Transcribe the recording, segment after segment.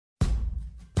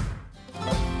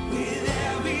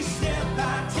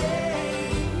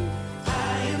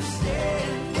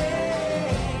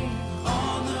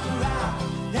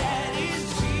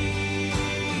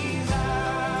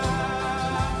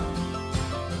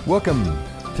Welcome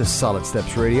to Solid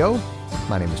Steps Radio.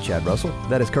 My name is Chad Russell.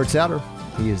 That is Kurt Souter.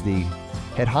 He is the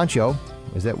head honcho.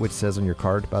 Is that what it says on your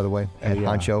card, by the way? Head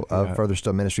honcho of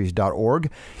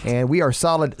FurtherStillMinistries.org. And we are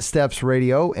Solid Steps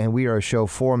Radio, and we are a show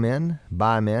for men,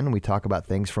 by men. We talk about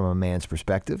things from a man's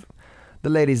perspective. The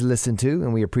ladies listen to,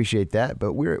 and we appreciate that,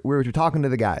 but we're talking to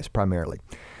the guys primarily.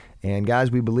 And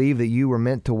guys, we believe that you were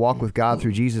meant to walk with God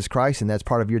through Jesus Christ, and that's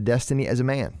part of your destiny as a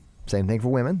man. Same thing for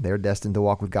women. They're destined to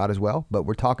walk with God as well, but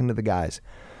we're talking to the guys.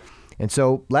 And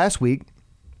so last week,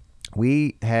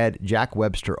 we had Jack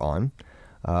Webster on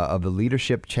of the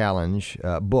Leadership Challenge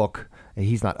book.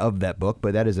 He's not of that book,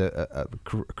 but that is a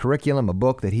curriculum, a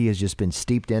book that he has just been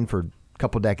steeped in for a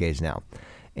couple decades now.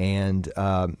 And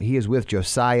he is with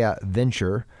Josiah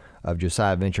Venture of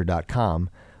josiahventure.com.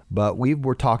 But we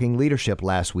were talking leadership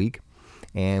last week,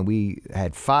 and we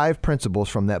had 5 principles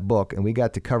from that book, and we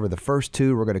got to cover the first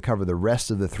 2. We're going to cover the rest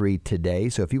of the 3 today.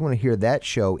 So if you want to hear that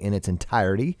show in its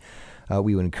entirety,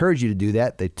 we would encourage you to do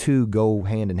that. The 2 go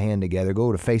hand in hand together.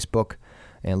 Go to Facebook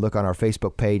and look on our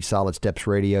Facebook page, Solid Steps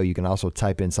Radio. You can also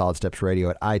type in Solid Steps Radio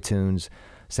at iTunes,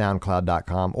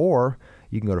 SoundCloud.com, or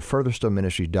you can go to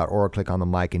FurtherStillMinistries.org, click on the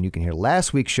mic, and you can hear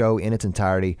last week's show in its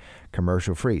entirety,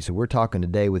 commercial-free. So we're talking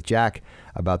today with Jack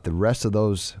about the rest of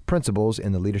those principles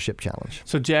in the Leadership Challenge.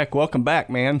 So, Jack, welcome back,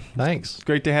 man. Thanks. It's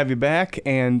great to have you back.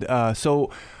 And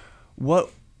so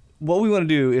what we want to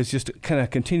do is just kind of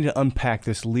continue to unpack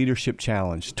this Leadership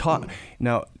Challenge.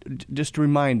 Now, just to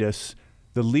remind us,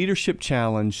 the Leadership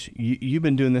Challenge, you've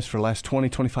been doing this for the last 20,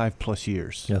 25 plus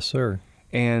years. Yes, sir.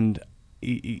 And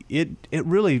it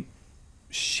really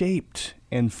shaped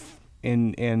and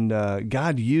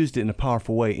God used it in a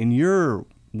powerful way in your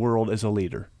world as a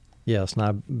leader. Yes, and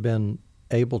I've been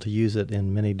able to use it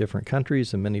in many different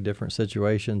countries and many different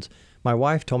situations. My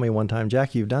wife told me one time,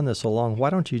 Jack, you've done this so long, why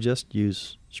don't you just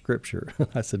use Scripture?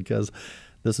 I said, because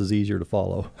this is easier to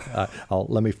follow.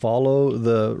 Let me follow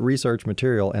the research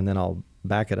material, and then I'll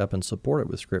back it up and support it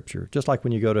with Scripture. Just like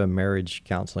when you go to a marriage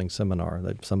counseling seminar,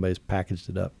 that somebody's packaged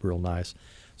it up real nice.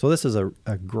 So this is a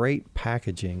great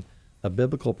packaging of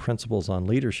biblical principles on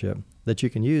leadership that you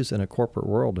can use in a corporate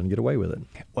world and get away with it.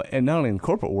 Well, and not only in the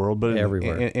corporate world, but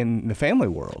everywhere. In the family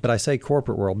world. But I say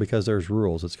corporate world because there's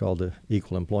rules. It's called the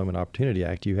Equal Employment Opportunity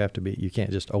Act. You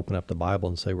can't just open up the Bible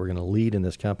and say we're going to lead in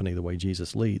this company the way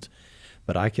Jesus leads.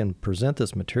 But I can present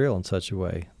this material in such a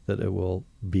way that it will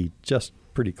be just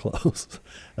pretty close.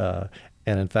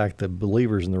 And in fact, the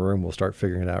believers in the room will start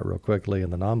figuring it out real quickly,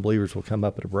 and the non-believers will come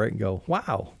up at a break and go,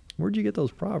 wow, where'd you get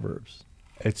those proverbs?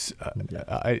 It's.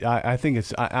 I think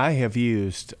it's. I have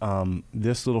used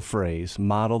this little phrase,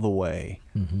 "model the way,"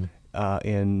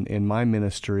 in my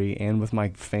ministry and with my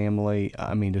family.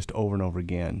 I mean, just over and over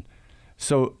again.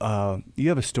 So you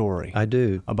have a story. I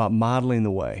do. About modeling the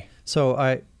way.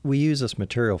 So we use this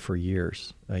material for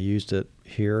years. I used it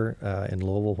here in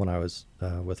Louisville when I was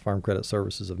with Farm Credit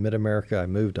Services of Mid-America. I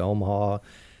moved to Omaha,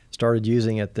 started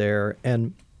using it there,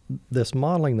 and this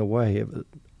modeling the way.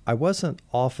 I wasn't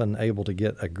often able to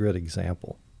get a good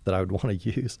example that I would want to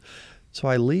use. So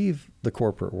I leave the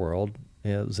corporate world.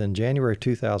 It was in January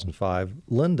 2005.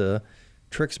 Linda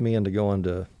tricks me into going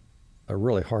to a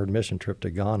really hard mission trip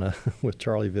to Ghana with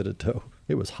Charlie Vidito.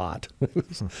 It was hot. It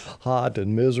was hot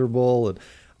and miserable. And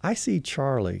I see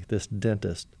Charlie, this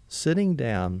dentist, sitting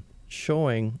down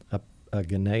showing a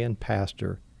Ghanaian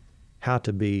pastor how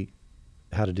to do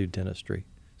dentistry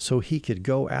so he could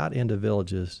go out into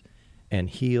villages and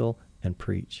heal and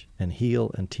preach and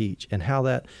heal and teach, and how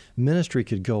that ministry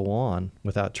could go on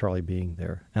without Charlie being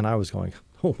there. And I was going,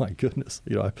 oh my goodness,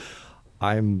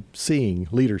 I'm seeing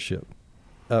leadership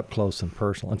up close and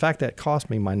personal. In fact, that cost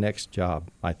me my next job.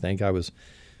 I think I was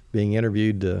being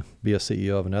interviewed to be a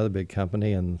CEO of another big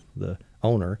company, and the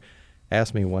owner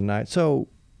asked me one night, so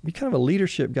you're kind of a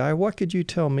leadership guy. What could you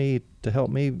tell me to help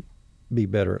me be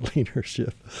better at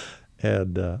leadership?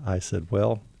 And I said,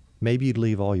 well, maybe you'd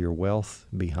leave all your wealth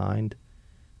behind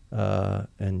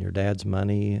and your dad's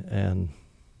money and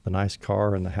the nice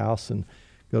car and the house and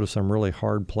go to some really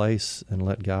hard place and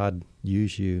let God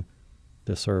use you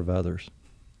to serve others.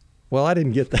 Well, I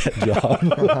didn't get that job.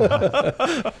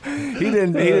 He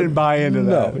didn't buy into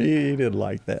that. No, he didn't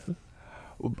like that.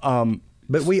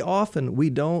 But we often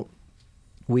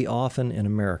in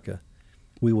America,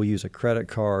 we will use a credit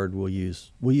card. We'll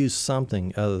use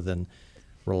something other than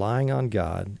relying on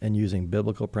God and using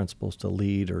biblical principles to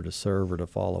lead or to serve or to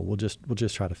follow. We'll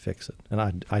just try to fix it.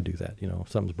 And I do that. If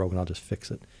something's broken, I'll just fix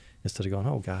it instead of going,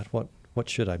 oh God, what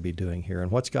should I be doing here?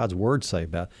 And what's God's word say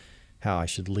about how I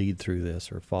should lead through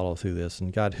this or follow through this?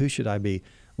 And God, who should I be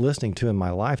listening to in my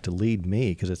life to lead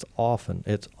me? Because it's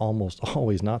almost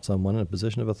always not someone in a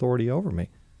position of authority over me.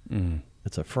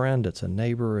 It's a friend. It's a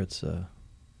neighbor.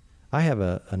 I have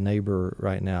a neighbor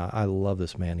right now. I love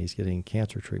this man. He's getting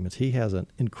cancer treatments. He has an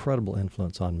incredible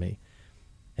influence on me.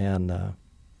 And I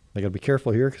got to be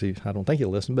careful here because I don't think he'll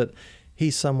listen, but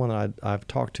he's someone I've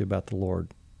talked to about the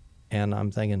Lord. And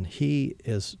I'm thinking he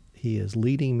is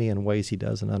leading me in ways he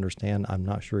doesn't understand. I'm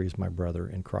not sure he's my brother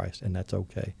in Christ, and that's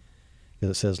okay.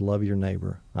 Because it says, love your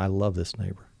neighbor. I love this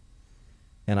neighbor.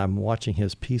 And I'm watching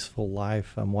his peaceful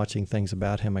life. I'm watching things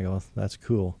about him. I go, that's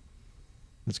cool.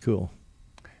 That's cool.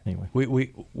 Anyway.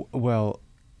 Well,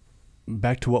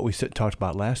 back to what we talked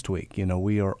about last week.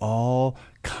 We are all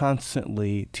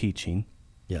constantly teaching.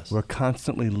 Yes. We're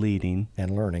constantly leading.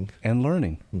 And learning.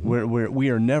 Mm-hmm. We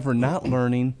are never not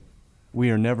learning.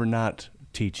 We are never not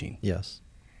teaching. Yes.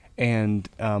 And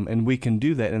we can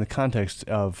do that in the context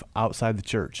of outside the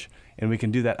church. And we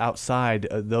can do that outside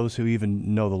those who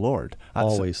even know the Lord.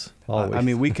 Always. I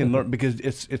mean, we can learn because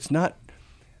it's not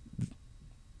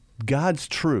God's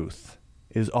truth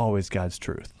is always God's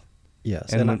truth.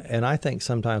 Yes, and I think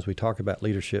sometimes we talk about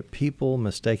leadership, people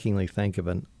mistakenly think of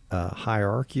a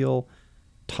hierarchical,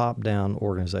 top-down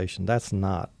organization. That's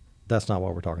not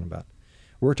what we're talking about.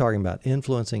 We're talking about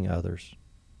influencing others.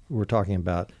 We're talking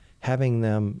about having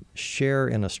them share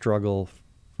in a struggle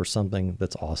for something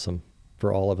that's awesome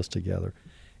for all of us together.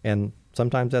 And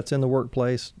sometimes that's in the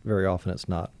workplace. Very often it's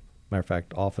not. Matter of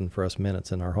fact, often for us men,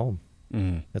 it's in our home.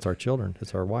 Mm-hmm. It's our children.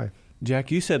 It's our wife.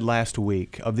 Jack, you said last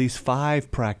week of these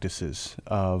 5 practices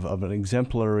of an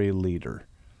exemplary leader,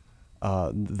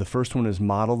 the first one is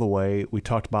model the way. We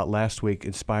talked about last week,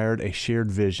 inspired a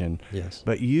shared vision. Yes.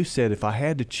 But you said if I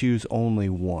had to choose only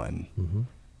one, mm-hmm.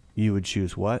 you would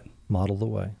choose what? Model the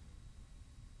way.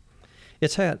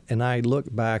 And I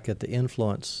look back at the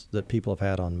influence that people have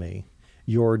had on me.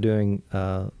 You're doing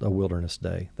a wilderness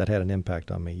day. That had an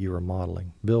impact on me. You were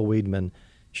modeling. Bill Weedman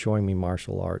showing me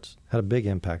martial arts had a big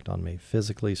impact on me,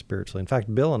 physically, spiritually. In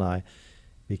fact, Bill and I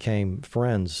became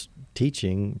friends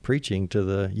preaching to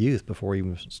the youth before we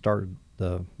even started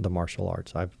the martial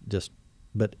arts.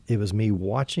 But it was me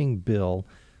watching Bill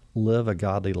live a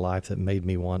godly life that made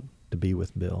me want to be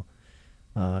with Bill.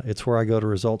 It's where I go to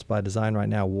Results by Design right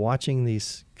now, watching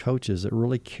these coaches that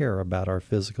really care about our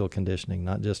physical conditioning,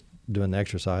 not just doing the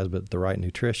exercise, but the right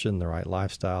nutrition, the right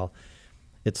lifestyle.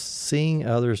 It's seeing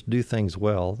others do things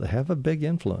well that have a big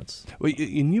influence. Well,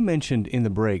 and you mentioned in the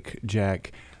break,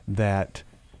 Jack, that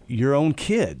your own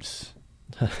kids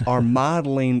are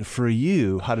modeling for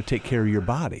you how to take care of your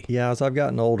body. Yeah, as I've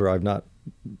gotten older, I've not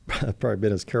probably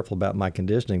been as careful about my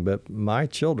conditioning, but my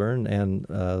children and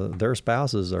their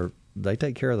spouses they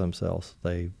take care of themselves.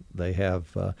 They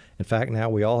have, in fact, now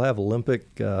we all have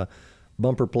Olympic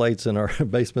bumper plates in our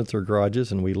basements or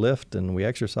garages, and we lift and we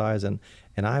exercise, and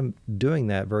I'm doing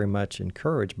that very much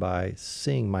encouraged by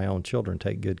seeing my own children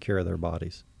take good care of their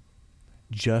bodies.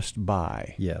 Just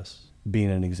by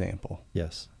being an example.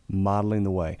 Yes. Modeling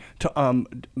the way.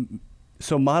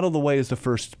 So model the way is the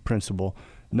first principle.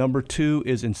 Number 2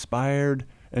 is inspire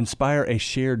a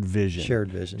shared vision.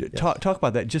 Shared vision. Yes. Talk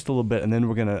about that just a little bit, and then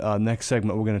we're going to next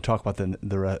segment we're going to talk about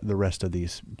the rest of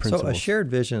these principles. So a shared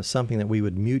vision is something that we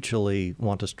would mutually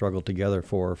want to struggle together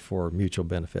for mutual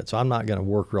benefit. So I'm not going to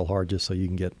work real hard just so you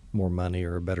can get more money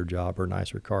or a better job or a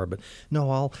nicer car, but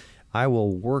no, I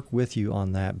will work with you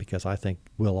on that because I think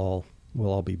we'll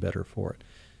all be better for it.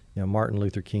 Martin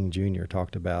Luther King Jr.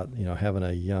 talked about having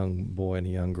a young boy and a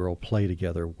young girl play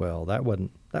together well. That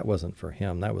wasn't for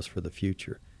him. That was for the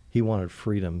future. He wanted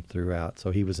freedom throughout.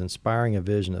 So he was inspiring a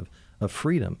vision of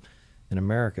freedom in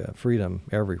America, freedom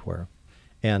everywhere.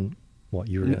 And what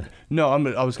you were going to... No,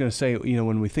 I was going to say,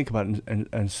 when we think about it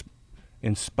and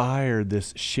inspire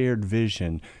this shared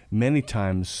vision, many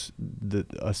times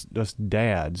us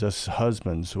dads, us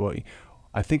husbands,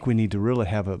 I think we need to really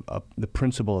have the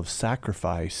principle of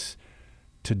sacrifice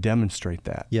to demonstrate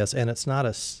that. Yes, and it's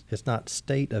not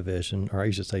state a vision, or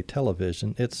I should say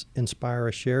television. It's inspire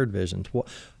a shared vision.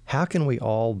 How can we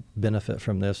all benefit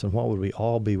from this, and what would we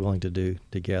all be willing to do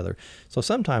together? So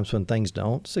sometimes when things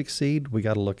don't succeed, we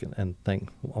got to look and think,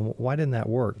 why didn't that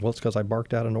work? Well, it's because I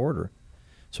barked out an order.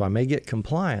 So I may get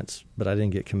compliance, but I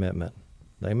didn't get commitment.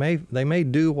 They may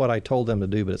do what I told them to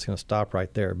do, but it's going to stop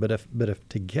right there. But if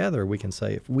together we can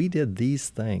say, if we did these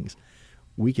things,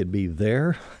 we could be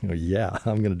there. Yeah,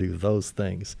 I'm going to do those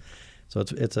things. So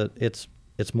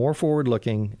it's more forward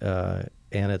looking,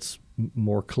 and it's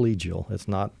more collegial. It's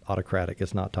not autocratic.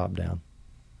 It's not top down.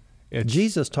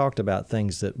 Jesus talked about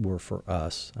things that were for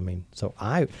us. I mean, so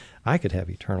I could have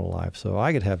eternal life, so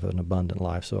I could have an abundant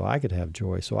life, so I could have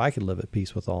joy, so I could live at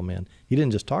peace with all men. He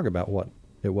didn't just talk about what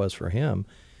it was for him.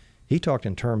 He talked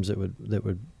in terms that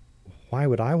would Why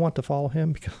would I want to follow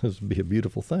him? Because it would be a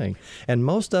beautiful thing. And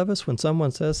most of us, when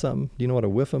someone says something, do you know what a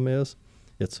whiffum is?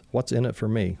 It's what's in it for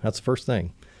me. That's the first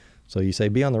thing. So you say,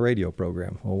 be on the radio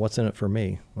program. Well, what's in it for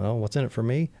me? Well, what's in it for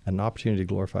me? An opportunity to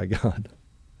glorify God.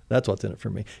 That's what's in it for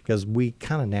me, because we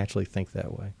kind of naturally think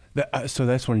that way. So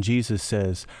that's when Jesus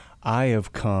says, I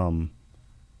have come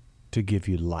to give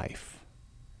you life,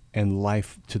 and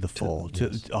life to the full,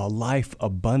 life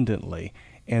abundantly.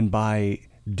 And by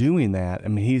doing that, I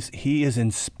mean, he is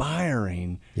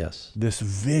inspiring this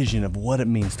vision of what it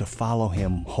means to follow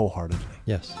him wholeheartedly.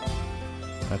 Yes.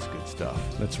 That's good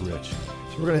stuff. That's rich.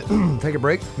 So we're going to take a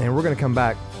break, and we're going to come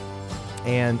back.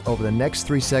 And over the next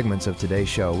 3 segments of today's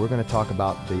show, we're going to talk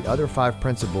about the other 5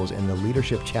 principles in the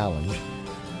Leadership Challenge,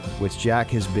 which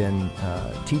Jack has been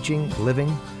teaching,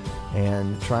 living,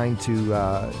 and trying to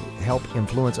help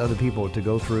influence other people to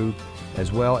go through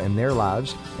as well in their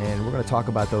lives. And we're going to talk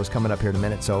about those coming up here in a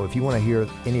minute. So if you want to hear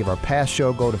any of our past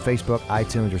show, go to Facebook,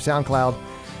 iTunes, or SoundCloud.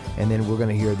 And then we're going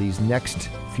to hear these next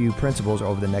few principles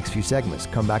over the next few segments.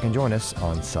 Come back and join us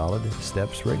on Solid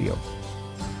Steps Radio.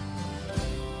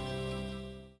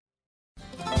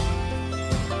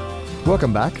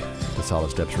 Welcome back to Solid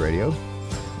Steps Radio.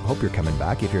 I hope you're coming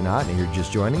back. If you're not and you're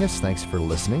just joining us, thanks for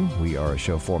listening. We are a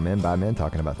show for men by men,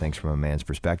 talking about things from a man's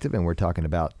perspective, and we're talking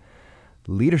about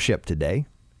leadership today.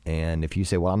 And if you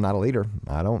say, well, I'm not a leader,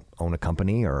 I don't own a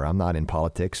company, or I'm not in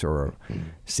politics or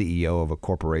CEO of a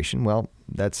corporation, well,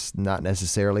 that's not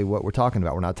necessarily what we're talking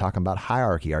about. We're not talking about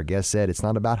hierarchy. Our guest said it's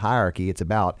not about hierarchy, it's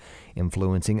about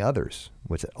influencing others,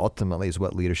 which ultimately is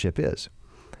what leadership is.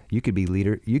 You could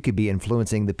be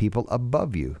influencing the people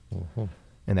above you. Mm-hmm.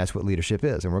 And that's what leadership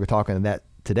is. And we're talking about that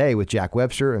today with Jack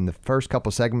Webster. In the first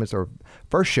couple segments, or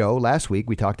first show last week,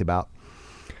 we talked about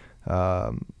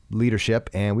leadership.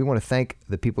 And we want to thank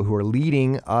the people who are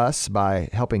leading us by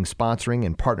helping sponsoring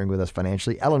and partnering with us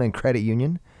financially. L&N Credit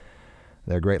Union,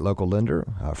 they're a great local lender.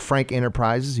 Frank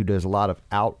Enterprises, who does a lot of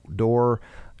outdoor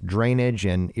drainage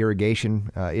and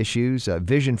irrigation issues.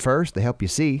 Vision First, they help you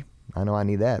see. I know I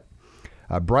need that.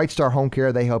 Bright Star Home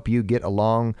Care, they help you get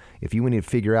along if you need to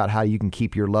figure out how you can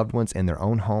keep your loved ones in their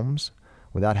own homes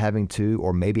without having to,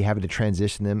 or maybe having to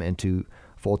transition them into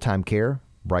full-time care.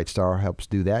 Bright Star helps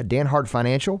do that. Dan Hart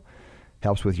Financial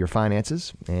helps with your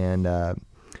finances. And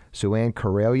Sue-Ann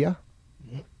Corrales.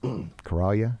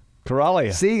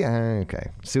 See?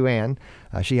 Okay. Sue-Ann,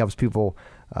 she helps people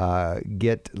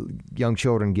young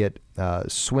children get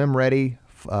swim ready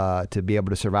to be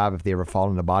able to survive if they ever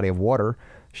fall in a body of water.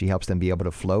 She helps them be able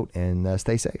to float and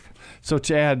stay safe. So,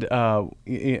 Chad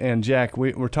and Jack,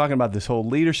 we're talking about this whole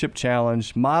leadership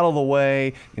challenge, model the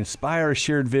way, inspire a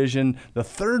shared vision. The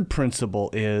third principle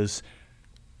is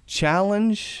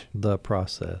challenge the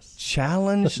process.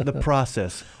 Challenge the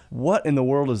process. What in the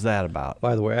world is that about?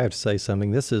 By the way, I have to say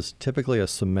something. This is typically a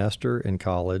semester in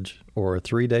college or a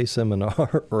 3-day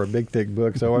seminar or a big, thick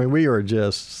book. So, I mean, we are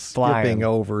just skipping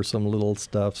over some little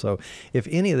stuff. So if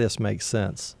any of this makes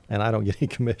sense, and I don't get any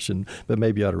commission, but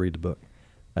maybe you ought to read the book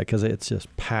because it's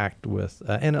just packed with,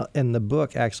 and the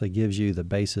book actually gives you the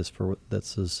basis for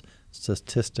that's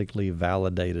statistically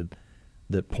validated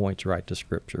that points right to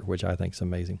Scripture, which I think is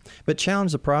amazing. But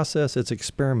challenge the process. It's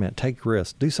experiment. Take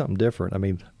risks. Do something different. I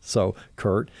mean, so,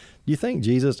 Kurt, do you think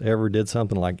Jesus ever did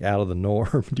something like out of the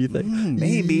norm? Do you think?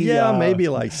 Maybe. Yeah, maybe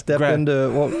like step into,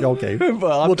 well, okay,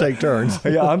 we'll take turns.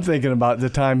 Yeah, I'm thinking about the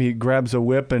time he grabs a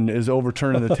whip and is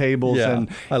overturning the tables. Yeah,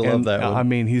 I love that one. I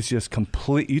mean, he's just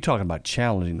you talking about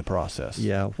challenging the process.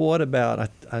 Yeah. What about,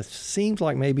 it seems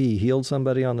like maybe he healed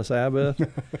somebody on the Sabbath.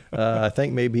 I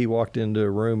think maybe he walked into a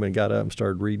room and got up and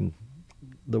started reading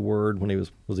the Word when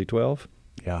was he 12?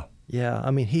 Yeah. Yeah. I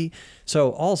mean,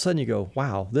 so all of a sudden you go,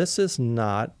 wow, this is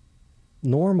not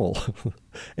normal.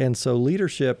 And so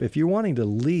leadership, if you're wanting to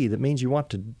lead, it means you want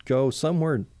to go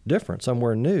somewhere different,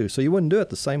 somewhere new. So you wouldn't do it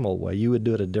the same old way. You would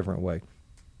do it a different way.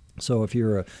 So if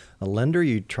you're a lender,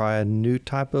 you try a new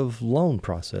type of loan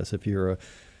process. If you're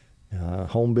a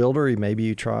home builder, maybe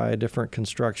you try a different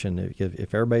construction.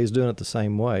 If everybody's doing it the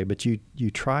same way, but you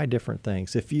try different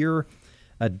things. If you're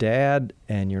a dad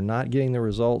and you're not getting the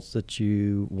results that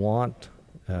you want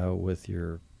with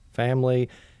your family,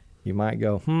 you might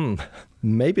go,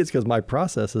 maybe it's because my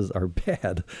processes are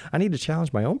bad. I need to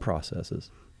challenge my own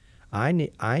processes. I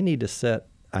need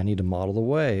to model the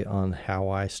way on how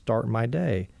I start my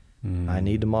day. I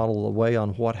need to model the way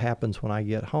on what happens when I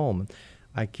get home.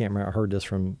 I can't remember, I heard this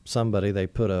from somebody. They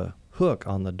put a hook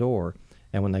on the door,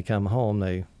 and when they come home,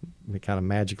 they kind of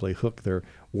magically hook their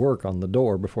work on the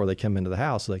door before they come into the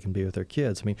house so they can be with their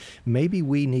kids. I mean, maybe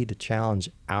we need to challenge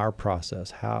our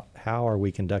process. How are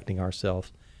we conducting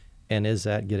ourselves? And is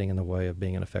that getting in the way of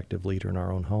being an effective leader in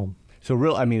our own home? So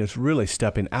it's really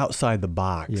stepping outside the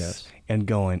box Yes. and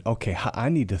going, okay, I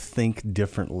need to think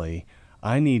differently.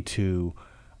 I need to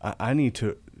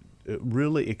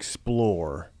really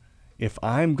explore if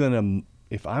I'm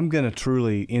gonna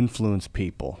truly influence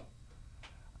people.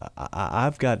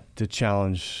 I've got to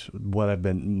challenge what I've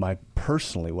been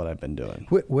doing.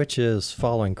 Which is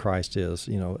following Christ is,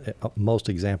 most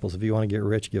examples, if you want to get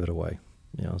rich, give it away.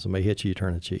 Somebody hits you, you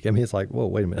turn the cheek. I mean, it's like, whoa,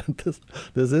 wait a minute.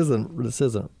 This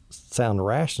isn't sound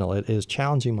rational. It is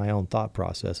challenging my own thought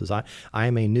processes. I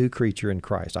am a new creature in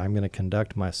Christ. I'm going to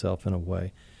conduct myself in a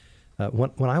way.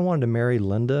 When I wanted to marry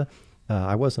Linda,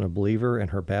 I wasn't a believer,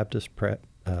 and her Baptist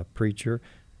preacher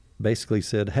basically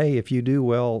said, hey, if you do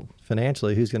well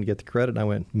financially, who's going to get the credit? And I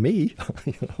went, me?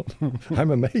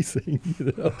 I'm amazing.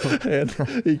 And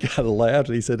he kind of laughed,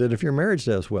 and he said, and if your marriage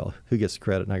does well, who gets the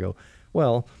credit? And I go,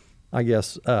 well, I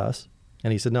guess us.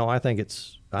 And he said, no, I think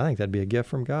that'd be a gift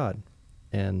from God.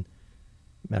 And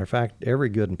matter of fact, every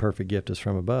good and perfect gift is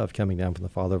from above, coming down from the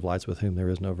Father of lights, with whom there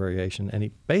is no variation. And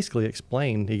he basically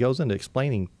he goes into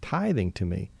explaining tithing to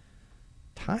me.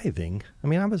 Tithing? I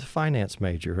mean, I was a finance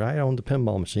major. I owned the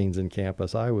pinball machines in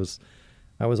campus. I was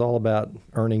all about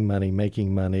earning money,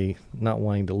 making money, not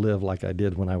wanting to live like I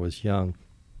did when I was young.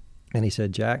 And he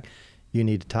said, Jack, you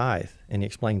need to tithe. And he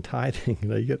explained tithing.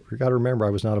 You got to remember, I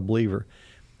was not a believer.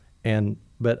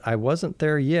 But I wasn't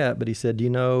there yet. But he said, do you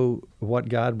know what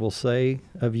God will say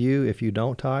of you if you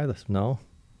don't tithe? I said, no.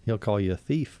 He'll call you a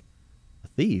thief. A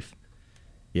thief?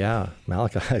 Yeah.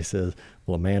 Malachi says,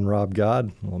 will a man rob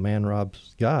God? Well, a man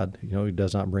robs God. He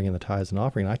does not bring in the tithes and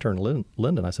offering. And I turned to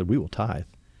Linda and I said, we will tithe.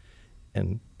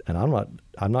 And I'm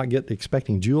not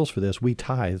expecting jewels for this. We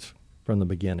tithe from the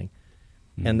beginning.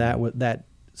 Mm-hmm. And that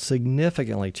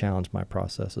significantly challenged my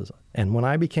processes. And when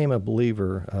I became a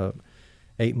believer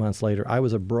 8 months later, I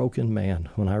was a broken man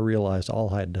when I realized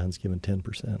all I had done is given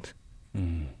 10%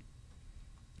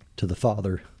 to the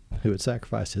Father who had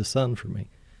sacrificed his Son for me.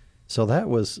 So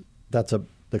that's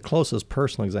the closest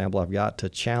personal example I've got to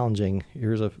challenging.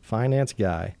 Here's a finance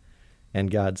guy,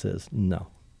 and God says, no,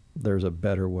 there's a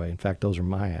better way. In fact, those are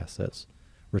my assets.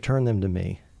 Return them to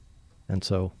me. And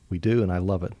so we do, and I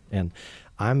love it. And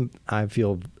I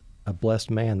feel a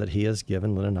blessed man that he has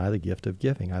given Lynn and I the gift of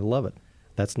giving. I love it.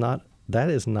 That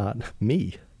is not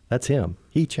me. That's him.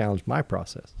 He challenged my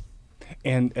process.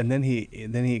 And then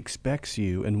he expects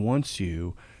you and wants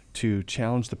you to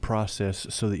challenge the process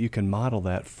so that you can model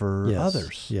that for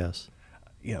others. Yes.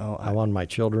 I wanted my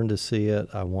children to see it.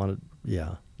 I mean,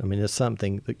 it's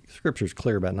something, the Scripture's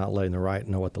clear about not letting the right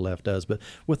know what the left does, but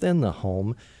within the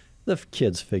home, the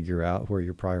kids figure out where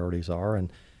your priorities are,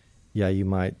 and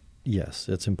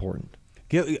it's important.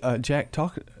 Jack,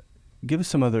 give us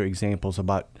some other examples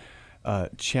about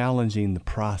challenging the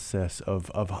process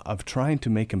of trying to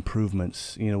make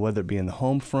improvements, whether it be in the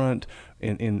home front,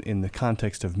 in the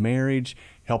context of marriage,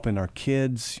 helping our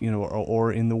kids,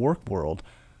 or in the work world.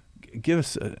 Give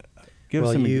us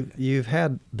some. You've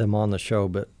had them on the show,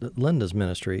 but Linda's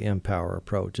ministry, Empower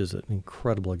Approach, is an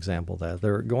incredible example of that.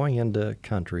 They're going into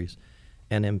countries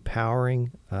and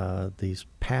empowering these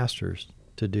pastors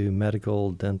to do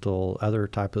medical, dental, other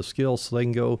type of skills so they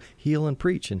can go heal and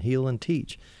preach and heal and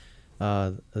teach.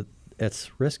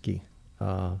 It's risky.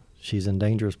 She's in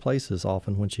dangerous places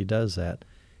often when she does that.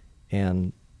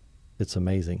 And it's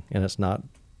amazing. And it's not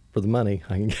for the money,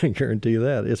 I can guarantee you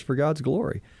that. It's for God's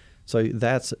glory. So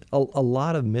that's a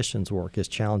lot of missions work is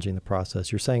challenging the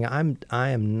process. You're saying, I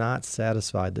am not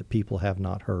satisfied that people have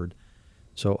not heard.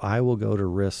 So I will go to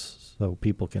risks so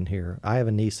people can hear. I have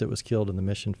a niece that was killed in the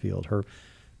mission field. Her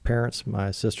parents,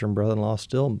 my sister and brother-in-law,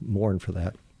 still mourn for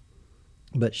that.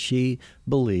 But she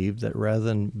believed that rather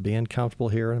than being comfortable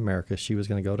here in America, she was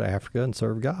going to go to Africa and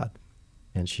serve God.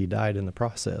 And she died in the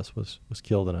process, was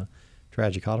killed in a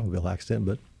tragic automobile accident.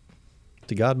 But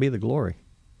to God be the glory,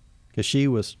 because she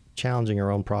was challenging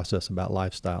her own process about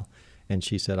lifestyle. And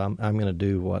she said, I'm going to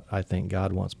do what I think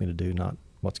God wants me to do, not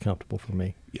what's comfortable for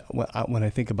me. Yeah, when I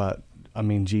think about,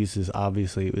 Jesus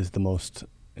obviously is the most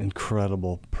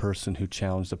incredible person who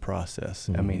challenged the process.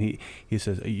 Mm-hmm. He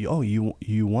says,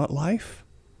 you want life?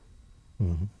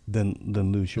 Mm-hmm. Then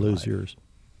lose yours.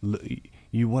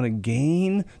 You want to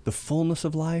gain the fullness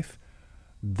of life?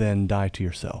 Then die to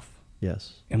yourself.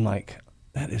 Yes. And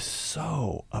that is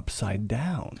so upside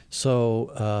down.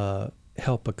 So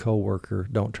help a coworker.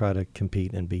 Don't try to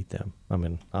compete and beat them.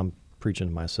 I'm preaching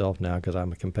to myself now because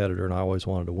I'm a competitor and I always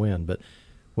wanted to win. But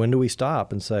when do we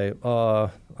stop and say, I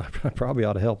probably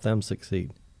ought to help them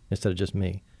succeed instead of just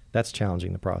me? That's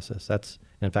challenging the process.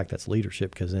 In fact, that's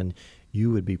leadership, because then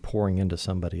you would be pouring into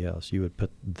somebody else. You would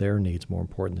put their needs more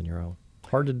important than your own.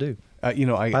 hard to do. By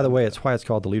the way, it's why it's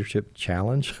called the Leadership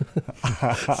Challenge.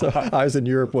 So I was in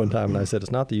Europe one time, and I said,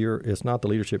 it's not the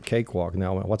leadership cakewalk.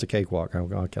 Now, I went, what's a cakewalk? I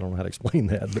don't know how to explain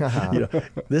that.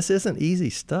 But, this isn't easy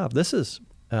stuff. This is,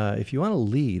 if you want to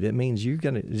lead, it means you're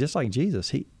going to, just like Jesus,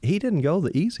 he didn't go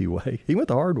the easy way. He went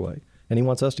the hard way, and he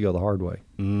wants us to go the hard way.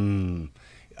 And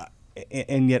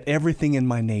yet everything in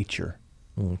my nature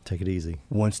take it easy.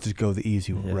 Wants to go the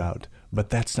easy route,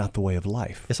 but that's not the way of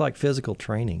life. It's like physical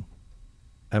training.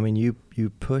 I mean, you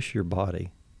push your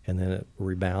body, and then it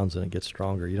rebounds and it gets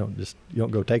stronger. You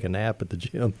don't go take a nap at the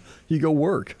gym. You go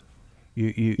work.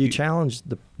 You challenge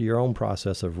your own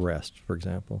process of rest, for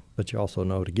example, but you also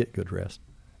know to get good rest.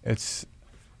 It's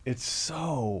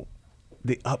so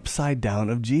the upside down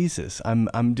of Jesus.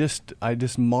 I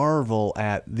just marvel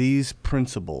at these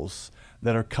principles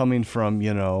that are coming from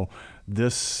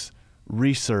this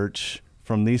research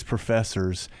from these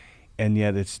professors. And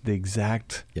yet it's the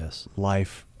exact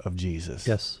life of Jesus.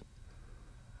 Yes.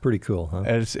 Pretty cool, huh?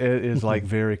 It is like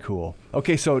very cool.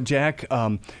 Okay, so Jack,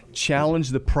 challenge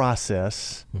the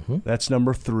process. Mm-hmm. That's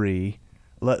number 3.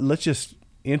 Let's just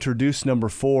introduce number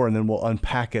 4, and then we'll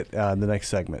unpack it in the next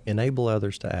segment. Enable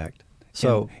others to act.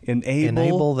 So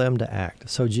enable them to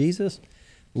act. So Jesus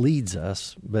leads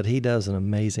us, but he does an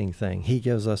amazing thing. He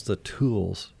gives us the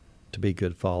tools to be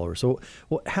good followers. So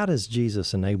how does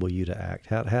Jesus enable you to act?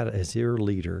 How as your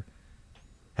leader,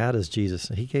 how does Jesus,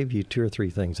 he gave you 2 or 3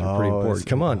 things that are pretty important.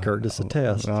 Come on, Kurt, this is a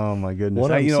test. Oh, my goodness.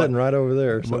 One of them sitting right over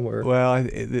there somewhere. Well,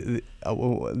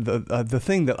 the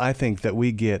thing that I think that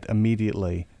we get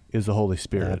immediately is the Holy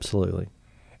Spirit. Absolutely.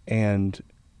 And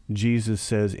Jesus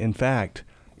says, in fact,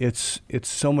 it's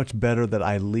so much better that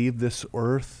I leave this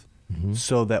earth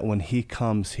so that when he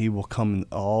comes, he will come in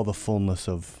all the fullness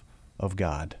of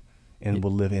God. And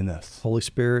will live in us. Holy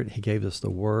Spirit, he gave us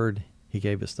the Word. He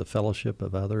gave us the fellowship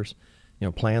of others.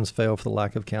 Plans fail for the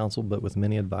lack of counsel, but with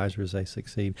many advisors they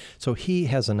succeed. So he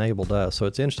has enabled us. So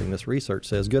it's interesting. This research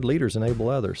says good leaders enable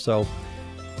others. So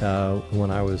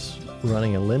when I was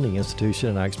running a lending institution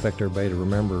and I expect everybody to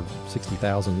remember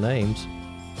 60,000 names,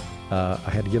 I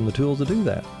had to give them the tools to do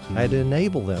that. I had to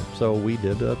enable them. So we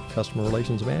did a customer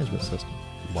relations management system.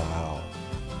 Wow.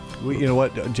 You know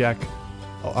what, Jack?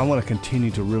 I want to continue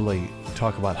to really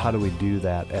talk about how do we do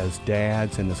that as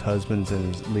dads and as husbands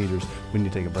and as leaders. We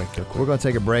need to take a break real quick. We're going to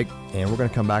take a break, and we're going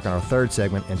to come back on our 3rd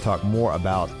segment and talk more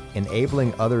about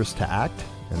enabling others to act,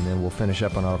 and then we'll finish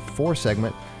up on our 4th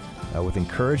segment with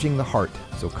encouraging the heart.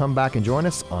 So come back and join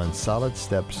us on Solid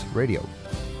Steps Radio.